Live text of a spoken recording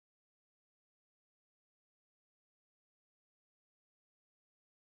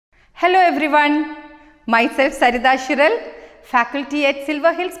Hello everyone, myself Saritha Shiral, faculty at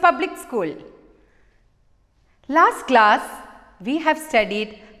Silver Hills Public School. Last class we have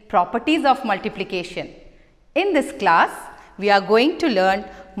studied properties of multiplication. In this class we are going to learn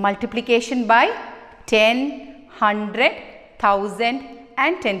multiplication by 10, 100, 1000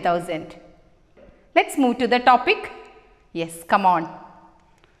 and 10,000. Let's move to the topic. Yes, come on.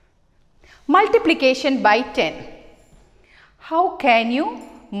 Multiplication by 10. How can you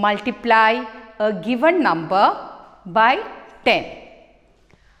multiply a given number by 10?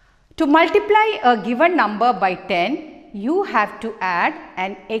 To multiply a given number by 10, you have to add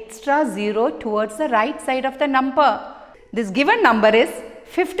an extra 0 towards the right side of the number. This given number is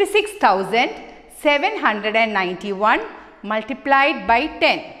 56,791 multiplied by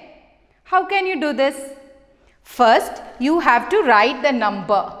 10. How can you do this? First, you have to write the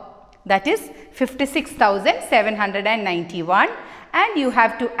number, that is 56,791, and you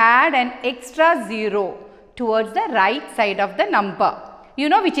have to add an extra 0 towards the right side of the number. You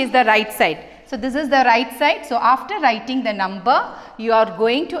know which is the right side. So, this is the right side. So, after writing the number, you are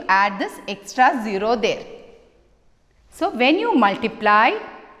going to add this extra 0 there. So, when you multiply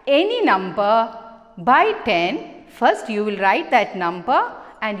any number by 10, first you will write that number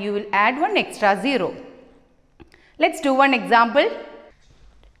and you will add one extra 0. Let's do one example.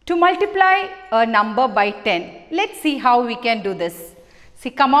 To multiply a number by 10, let's see how we can do this.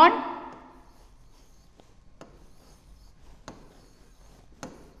 See, come on.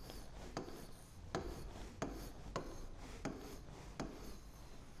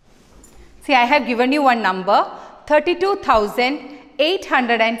 See, I have given you one number,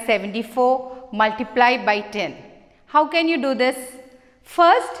 32,874 multiplied by 10. How can you do this?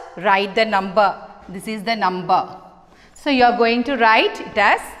 First, write the number. This is the number. So, you are going to write it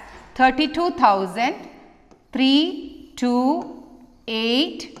as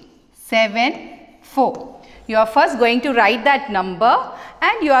 32,32874. You are first going to write that number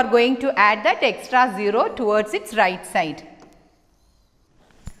and you are going to add that extra 0 towards its right side.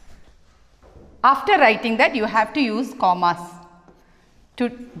 After writing that, you have to use commas to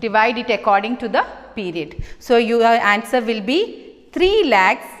divide it according to the period. So, your answer will be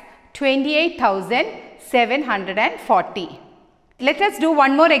 3,28,740. Let us do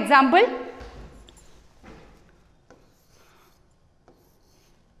one more example.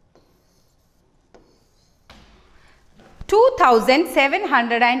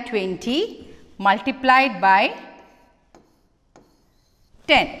 (2,720) multiplied by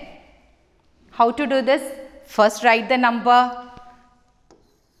 10. How to do this? First write the number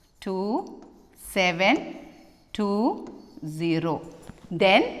 2720.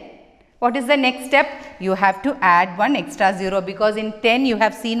 Then what is the next step? You have to add one extra 0 because in 10 you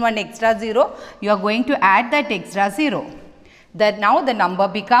have seen one extra 0. You are going to add that extra 0. Now the number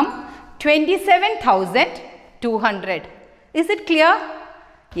become 27,200. Is it clear?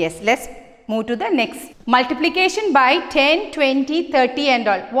 Yes, let's move to the next. Multiplication by 10, 20, 30 and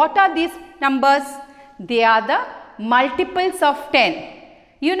all. What are these numbers? They are the multiples of 10.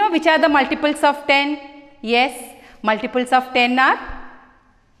 You know which are the multiples of 10? Yes, multiples of 10 are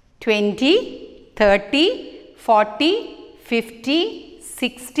 20, 30, 40, 50,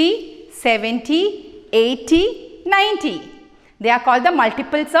 60, 70, 80, 90. They are called the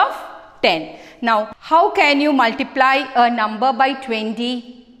multiples of 10. Now, how can you multiply a number by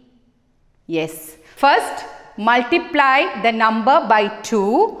 20? Yes, first multiply the number by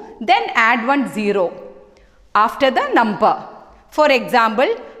 2, then add one 0 after the number. For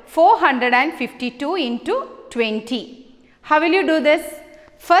example, 452 into 20. How will you do this?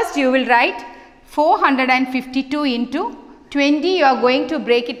 First you will write 452 into 20. You are going to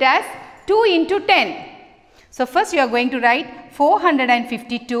break it as 2 into 10. So, first you are going to write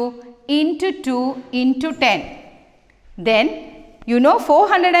 452 into 2 into 10. Then you know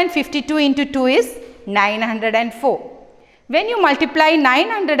 452 into 2 is 904. When you multiply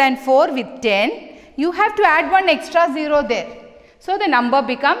 904 with 10, you have to add one extra 0 there. So, the number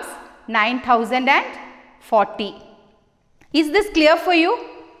becomes 9,040. Is this clear for you?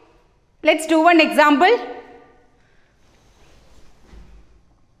 Let's do one example.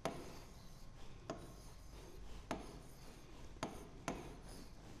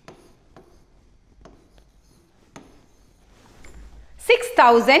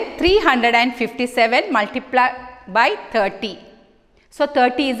 (6,357) multiplied by 30. So,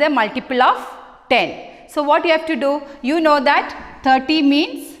 30 is a multiple of 10. So, what you have to do? You know that 30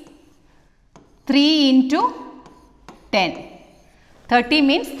 means 3 into 10. 30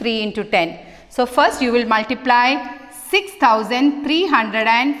 means 3 into 10. So, first you will multiply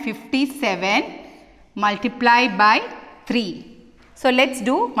 6,357 multiplied by 3. So let's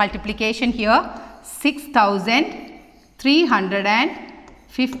do multiplication here.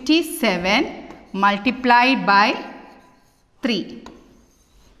 6357 multiplied by 3.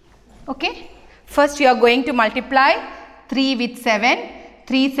 Okay. First you are going to multiply 3 with 7.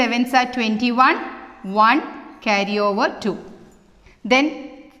 3 sevens are 21. 1 carry over 2. Then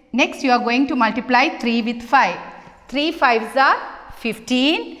next you are going to multiply 3 with 5. 3 5s are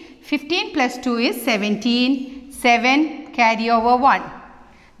 15. 15 plus 2 is 17. 7 carry over 1.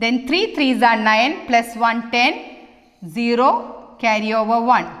 Then 3 3s are 9 plus 1 10. 0 carry over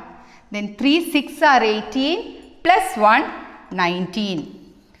 1. Then 3 6 are 18 plus 1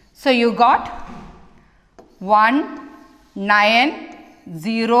 19. So you got 1 9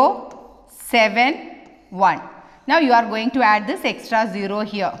 0 7 1. Now you are going to add this extra 0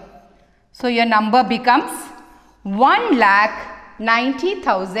 here. So your number becomes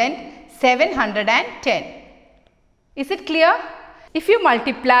 1,90,710. Is it clear? If you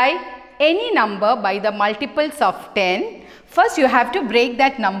multiply any number by the multiples of 10, first you have to break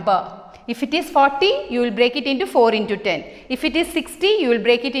that number. If it is 40, you will break it into 4 into 10. If it is 60, you will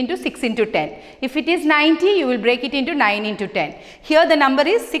break it into 6 into 10. If it is 90, you will break it into 9 into 10. Here the number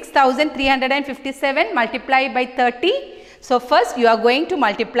is 6,357 multiplied by 30. So first you are going to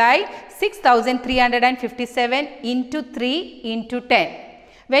multiply 6,357 into 3 into 10.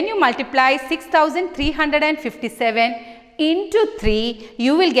 When you multiply 6,357 into 3,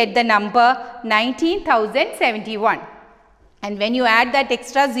 you will get the number 19,071. And when you add that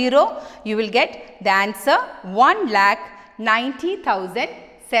extra 0, you will get the answer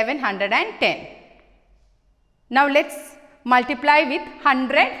 1,90,710. Now let's multiply with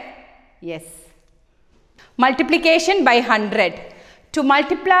 100. Yes. Multiplication by 100. To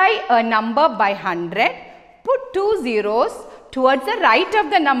multiply a number by 100, put 2 zeros towards the right of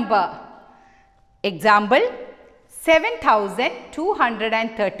the number. Example,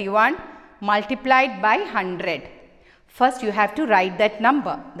 7,231 multiplied by 100. First you have to write that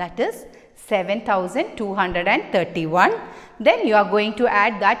number, that is 7,231. Then you are going to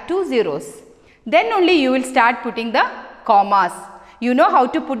add that 2 zeros. Then only you will start putting the commas. You know how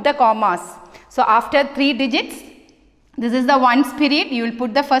to put the commas. So after 3 digits, this is the ones period, you will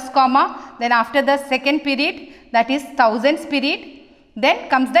put the first comma. Then after the second period, that is thousands period. Then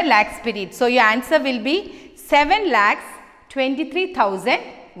comes the lakhs period. So your answer will be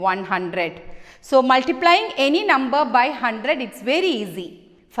 7,23,100. So multiplying any number by 100, it's very easy.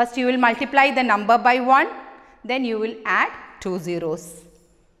 First you will multiply the number by 1, then you will add 2 zeros.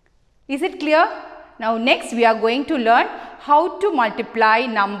 Is it clear? Now next we are going to learn how to multiply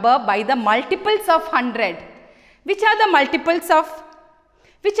number by the multiples of 100. Which are the multiples of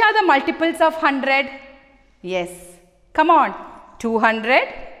 100? Yes. Come on. 200,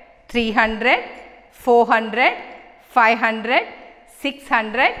 300, 400, 500,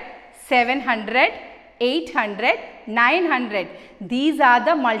 600, 700, 800, 900. These are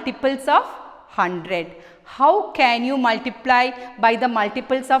the multiples of 100. How can you multiply by the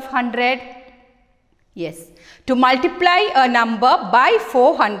multiples of 100? Yes. To multiply a number by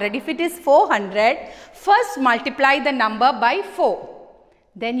 400, if it is 400, first multiply the number by 4.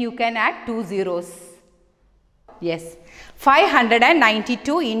 Then you can add 2 zeros. Yes.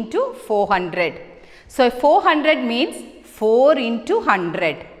 592 into 400. So 400 means 4 into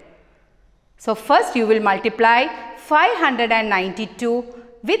 100. So first you will multiply 592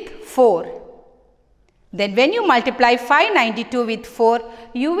 with 4. Then when you multiply 592 with 4,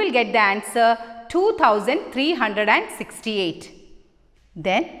 you will get the answer 2368.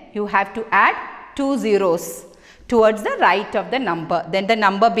 Then you have to add 2 zeros towards the right of the number. Then the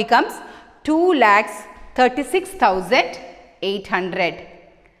number becomes 2,36,800.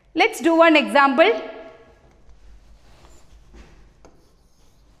 Let's do one example.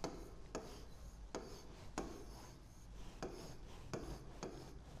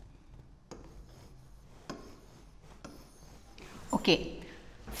 Okay,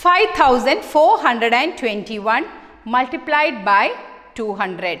 5,421 multiplied by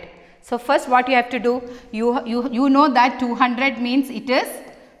 200. So first what you have to do, you know that 200 means it is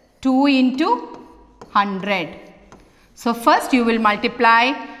 2 into 100. So first you will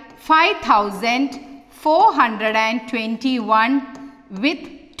multiply 5,421 with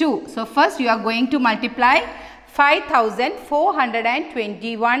 2. So first you are going to multiply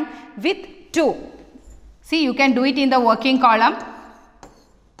 5,421 with 2. See, you can do it in the working column.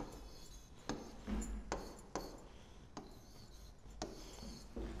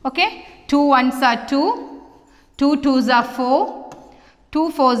 Okay, 2 ones are 2, 2 twos are 4,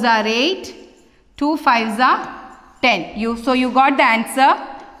 2 fours are 8, 2 fives are 10. So you got the answer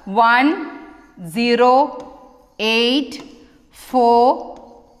 1, 0, 8,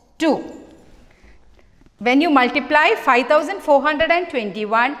 2. When you multiply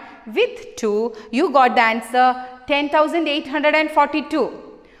 5421 with 2, you got the answer 10,842.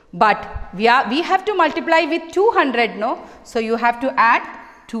 But we have to multiply with 200, no? So you have to add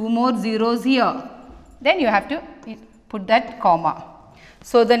 2 more zeros here. Then you have to put that comma.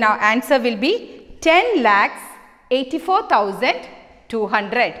 So the now answer will be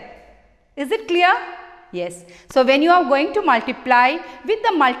 10,84,200. Is it clear? Yes. So when you are going to multiply with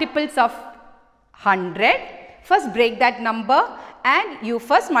the multiples of 100, first break that number and you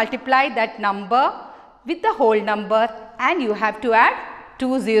first multiply that number with the whole number and you have to add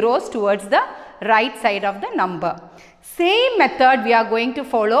 2 zeros towards the right side of the number. Same method we are going to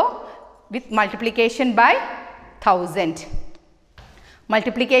follow with multiplication by 1000.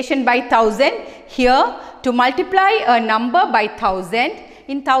 Multiplication by 1000, here to multiply a number by 1000,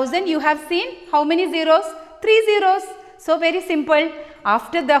 in 1000 you have seen how many zeros? 3 zeros. So very simple.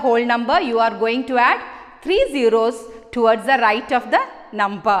 After the whole number you are going to add 3 zeros towards the right of the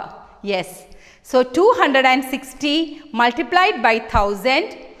number. Yes. So 260 multiplied by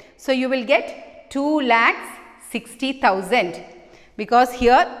 1000. So you will get 2,60,000. Because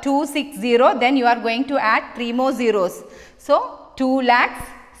here 260, then you are going to add 3 more zeros. So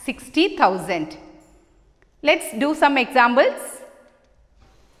 2,60,000. Let's do some examples.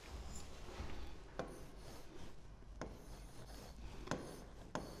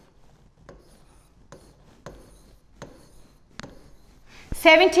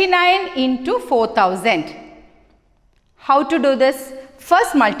 $79 into 4,000. How to do this?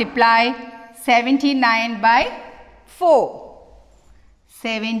 First multiply 79 by 4.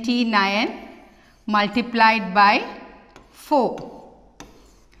 79 multiplied by 4.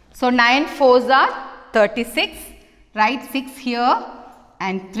 So 9 4s are 36. Write 6 here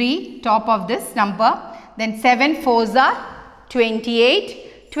and 3 top of this number. Then 7 4s are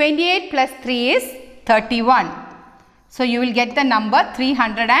 28. 28 plus 3 is 31. So you will get the number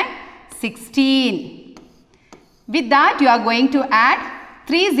 316. With that you are going to add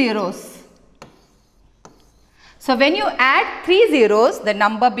 3 zeros. So when you add 3 zeros, the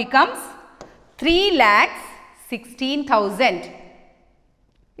number becomes 3,16,000.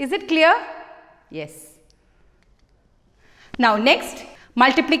 Is it clear? Yes. Now next,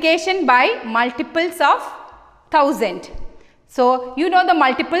 multiplication by multiples of 1000. So you know the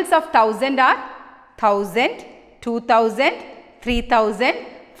multiples of 1000 are 1000, 2000, 3000,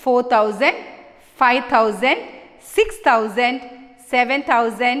 4000, 5000, 6000,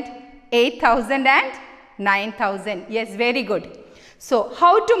 7000, 8000 and 9000. Yes, very good. So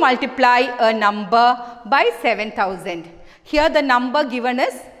how to multiply a number by 7000? Here the number given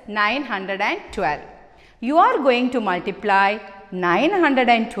is 912. You are going to multiply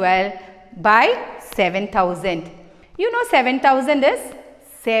 912 by 7000. You know 7000 is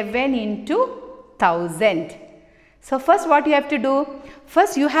 7 into 1000. So first what you have to do?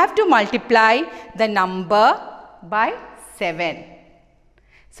 First you have to multiply the number by 7.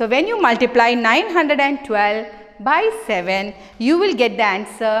 So when you multiply 912 by 7, you will get the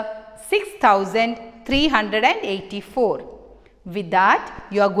answer 6384. With that,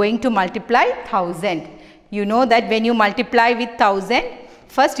 you are going to multiply 1000. You know that when you multiply with 1000,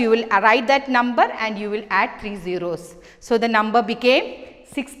 first you will write that number and you will add 3 zeros. So the number became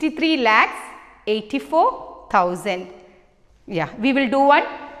 63,84,000. Yeah, we will do one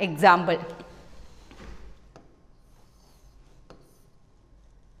example.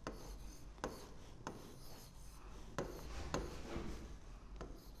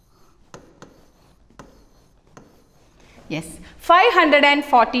 Yes,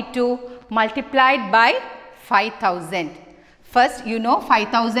 542 multiplied by 5000. First, you know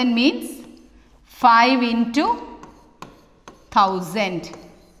 5000 means 5 into 1000.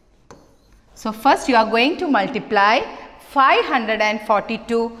 So first you are going to multiply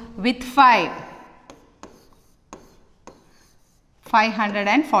 542 with 5.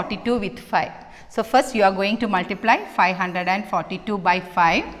 542 with 5. So first you are going to multiply 542 by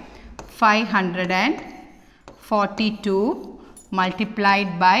 5. 542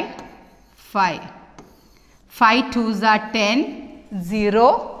 multiplied by 5. 5 2s are 10,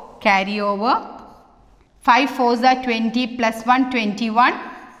 0, carry over. 5 4s are 20 plus 1, 21.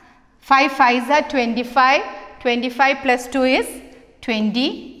 5 5s are 25, 25 plus 2 is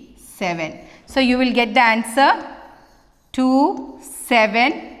 27. So you will get the answer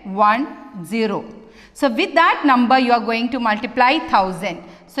 2710. So with that number you are going to multiply 1000.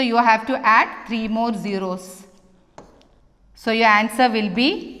 So you have to add 3 more zeros. So your answer will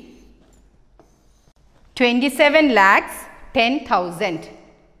be 27,10,000.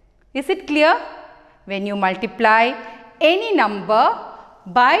 Is it clear? When you multiply any number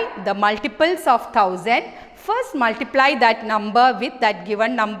by the multiples of 1000, first multiply that number with that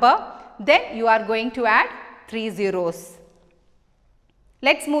given number, then you are going to add 3 zeros.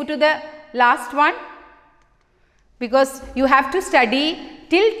 Let's move to the last one, because you have to study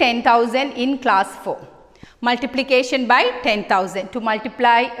till 10,000 in class 4. Multiplication by 10,000. To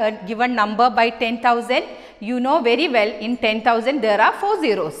multiply a given number by 10,000, you know very well in 10,000 there are 4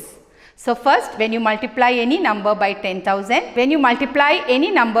 zeros. So first, when you multiply any number by 10,000,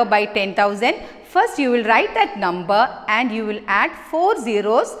 first you will write that number and you will add 4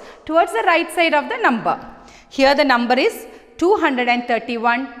 zeros towards the right side of the number. Here the number is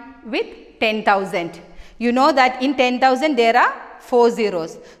 231 with 10,000. You know that in 10,000 there are 4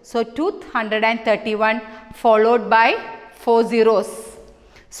 zeros. So 231 followed by 4 zeros.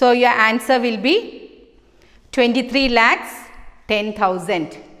 So your answer will be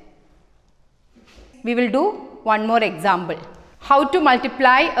 23,10,000. We will do one more example. How to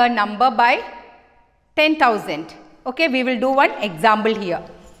multiply a number by 10,000. Okay, we will do one example here.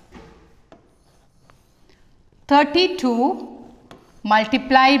 32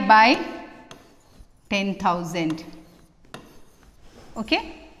 multiplied by 10,000.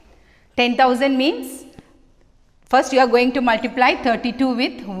 Okay, 10,000 means first you are going to multiply 32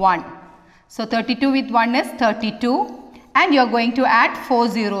 with 1. So 32 with 1 is 32 and you are going to add 4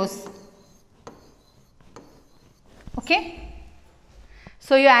 zeros. Okay,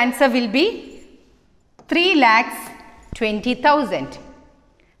 so your answer will be 3,20,000.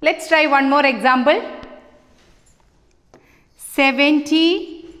 Let's try one more example.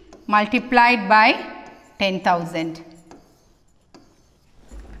 70 multiplied by 10,000.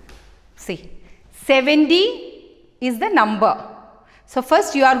 See, 70 is the number. So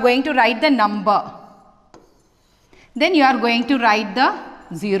first you are going to write the number. Then you are going to write the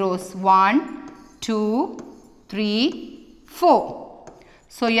zeros. 1, 2, 3, 4.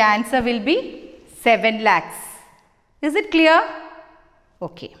 So your answer will be 7 lakhs. Is it clear?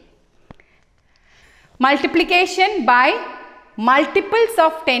 Okay. Multiplication by multiples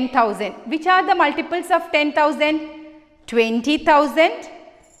of 10,000. Which are the multiples of 10,000? 20,000,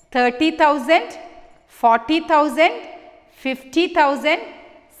 30,000, 40,000, 50,000,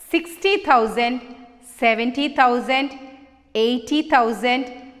 60,000, 70,000,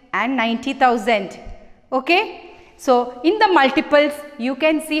 80,000 and 90,000. Okay. So in the multiples you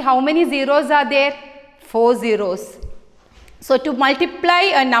can see how many zeros are there? 4 zeros. So to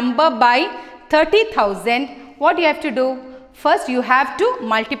multiply a number by 30,000, what you have to do? First you have to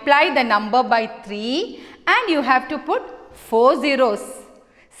multiply the number by 3 and you have to put 4 zeros.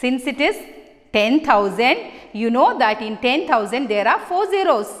 Since it is 10,000, you know that in 10,000 there are 4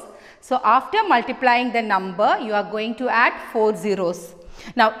 zeros. So after multiplying the number, you are going to add 4 zeros.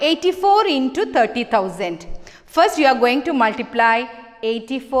 Now 84 into 30,000. First you are going to multiply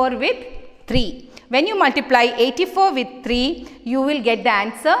 84 with 3. When you multiply 84 with 3, you will get the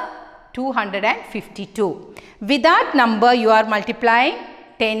answer 252. With that number you are multiplying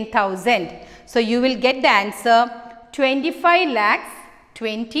 10,000. So you will get the answer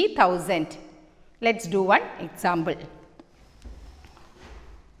 25,20,000. Let's do one example.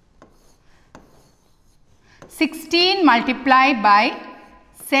 16 multiplied by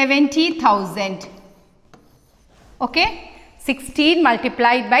 70,000. Okay. 16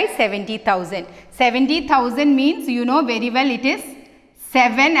 multiplied by 70,000. 70,000 means you know very well it is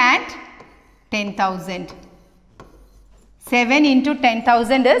 7 and 10,000. 7 into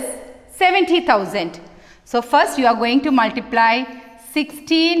 10,000 is 70,000. So first you are going to multiply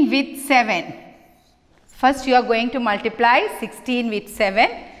 16 with 7. First you are going to multiply 16 with 7.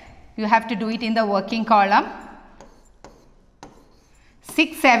 You have to do it in the working column.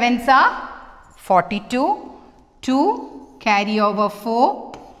 6 sevens are 42. 2 carry over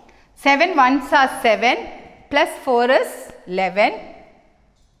 4. 7 ones are 7 plus 4 is 11.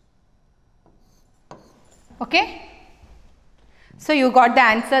 Okay. So you got the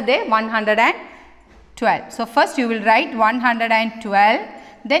answer there, 112. So first you will write 112.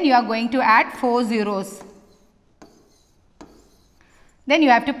 Then you are going to add 4 zeros. Then you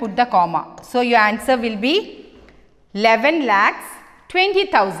have to put the comma. So your answer will be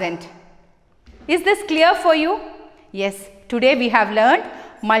 11,20,000. Is this clear for you? Yes. Today we have learned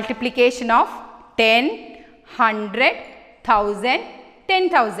multiplication of 10, 100, 1000,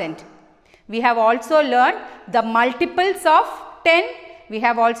 10,000. We have also learned the multiples of 10. We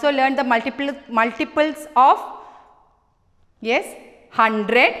have also learned the multiples of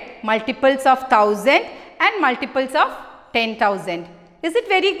 100, multiples of 1000 and multiples of 10,000. Is it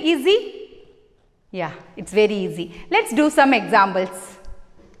very easy? Yeah, it's very easy. Let's do some examples.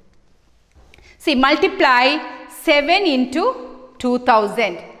 See, multiply 7 into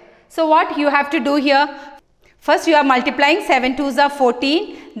 2000. So what you have to do here? First you are multiplying 7 2s are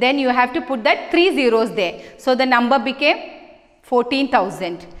 14. Then you have to put that 3 zeros there. So the number became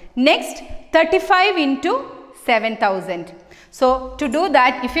 14,000. Next 35 into 7,000. So to do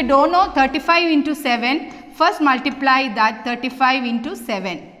that, if you don't know 35 into 7, first multiply that 35 into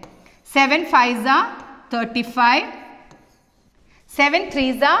 7. 7 5s are 35. 7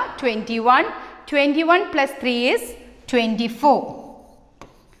 3s are 21. 21 plus 3 is 24.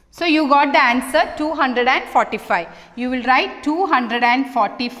 So you got the answer 245. You will write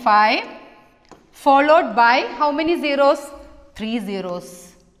 245 followed by how many zeros? 3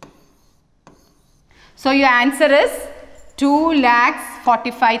 zeros. So your answer is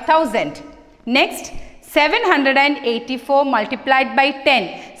 2,45,000. Next 784 multiplied by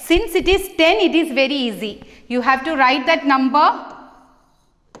 10. Since it is 10, it is very easy. You have to write that number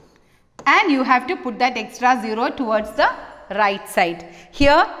and you have to put that extra 0 towards the right side.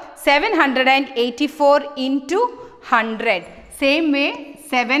 Here 784 into 100. Same way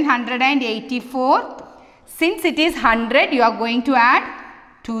 784. Since it is 100, you are going to add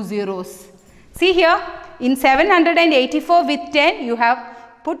 2 zeros. See here, in 784 with 10, you have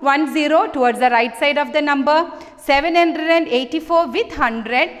put 1 0 towards the right side of the number. 784 with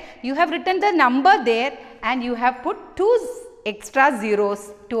 100, you have written the number there and you have put 2 extra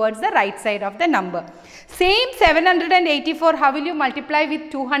zeros towards the right side of the number. Same 784, how will you multiply with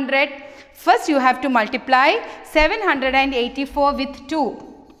 200? First you have to multiply 784 with 2.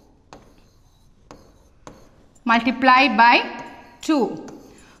 Multiply by 2.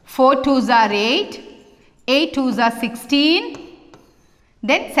 4 2s are 8. 8 2s are 16.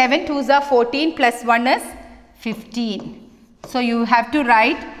 Then 7 2s are 14 plus 1 is 15. So you have to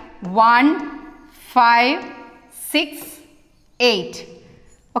write 1, 5, 6, 8.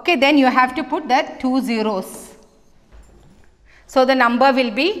 Okay, then you have to put that 2 zeros. So the number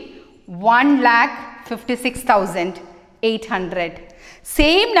will be 1,56,800.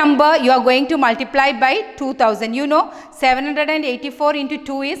 Same number you are going to multiply by 2000. You know 784 into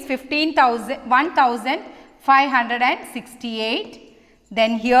 2 is 1,568.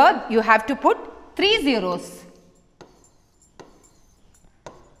 Then here you have to put 3 zeros.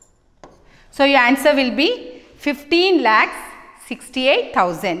 So your answer will be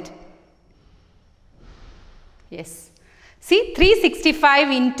 15,68,000. Yes. See 365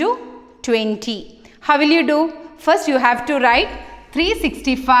 into 20. How will you do? First you have to write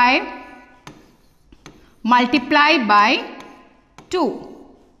 365 multiply by 2.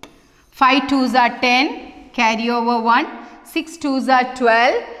 5 2s are 10. Carry over 1. 6 2s are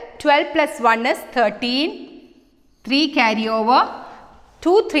 12. 12 plus 1 is 13. 3 carry over.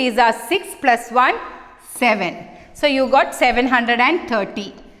 2 3s are 6 plus 1 7. So you got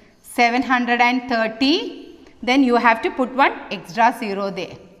 730. 730. Then you have to put one extra 0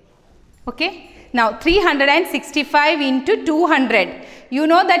 there. Okay. Now 365 into 200. You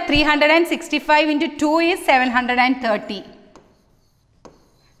know that 365 into 2 is 730.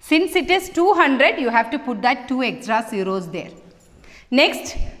 Since it is 200, you have to put that 2 extra zeros there.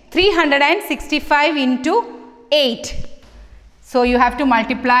 Next 365 into 8. So you have to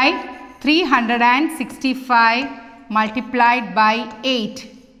multiply 365 multiplied by 8.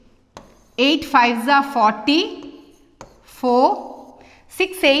 8 5s are 40. 4.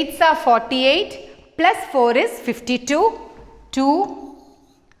 6 8s are 48. Plus 4 is 52. 2.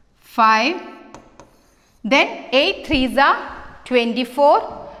 5. Then 8 3s are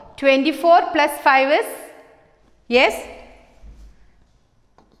 24. 24 plus 5 is, yes,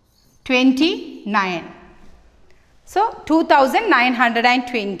 29. So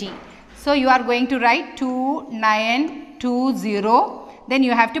 2920. So you are going to write 2920. Then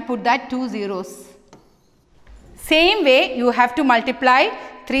you have to put that 2 zeros. Same way you have to multiply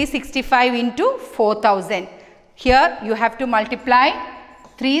 365 into 4000. Here you have to multiply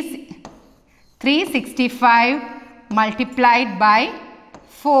 365 multiplied by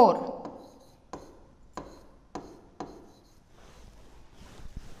 4.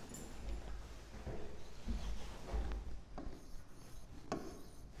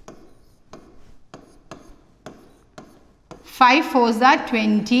 Five 4s are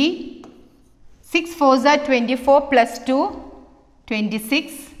 20. 6 4s are 24 plus 2,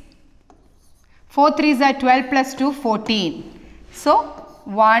 26. 4 3s are 12 plus 2, 14. So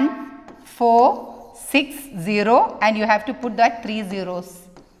 1, 4, 6, 0 and you have to put that 3 zeros.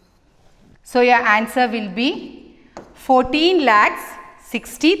 So your answer will be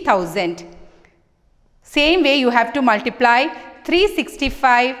 14,60,000. Same way you have to multiply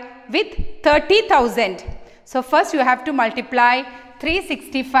 365 with 30,000. So first you have to multiply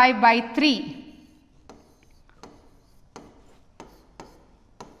 365 by 3.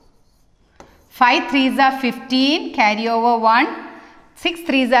 5 3s are 15, carry over 1. 6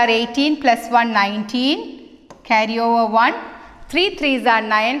 3s are 18 plus 1 19, carry over 1. 3 3s are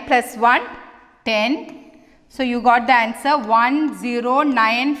 9 plus 1 10. So you got the answer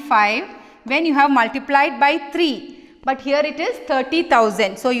 1095 when you have multiplied by 3. But here it is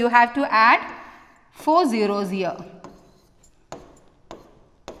 30,000. So you have to add 4 zeros here.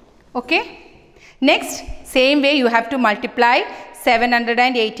 Okay. Next, same way you have to multiply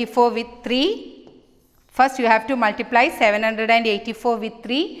 784 with 3. First you have to multiply 784 with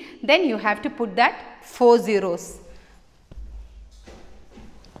 3. Then you have to put that 4 zeros.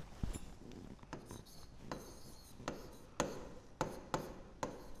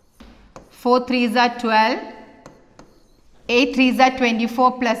 Four 3s are 12. 8 3s are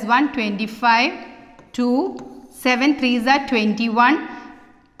 24 plus 1 25. 2. 7 3s are 21.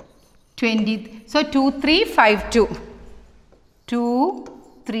 20. So 2 3 5 2. 2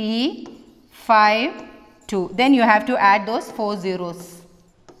 3 5 2. Then you have to add those 4 zeros.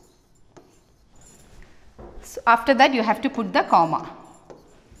 So after that you have to put the comma.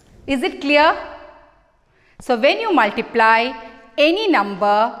 Is it clear? So when you multiply any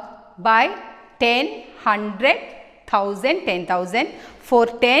number by 10, 100, 1000, 10,000, for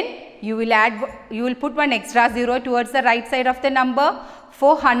 10 you will put one extra zero towards the right side of the number.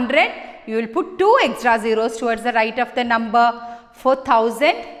 For 100 you will put 2 extra zeros towards the right of the number. For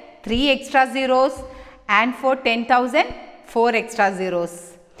 1000 3 extra zeros, and for 10,000 4 extra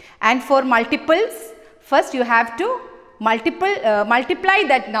zeros. And for multiples, first you have to multiply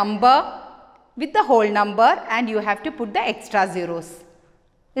that number with the whole number and you have to put the extra zeros.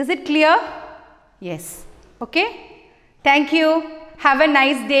 Is it clear? Yes. Okay. Thank you. Have a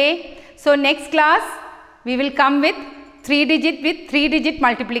nice day. So next class we will come with 3-digit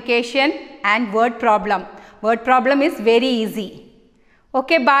multiplication and word problem. Word problem is very easy.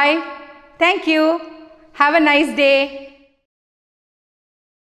 Okay, bye. Thank you. Have a nice day.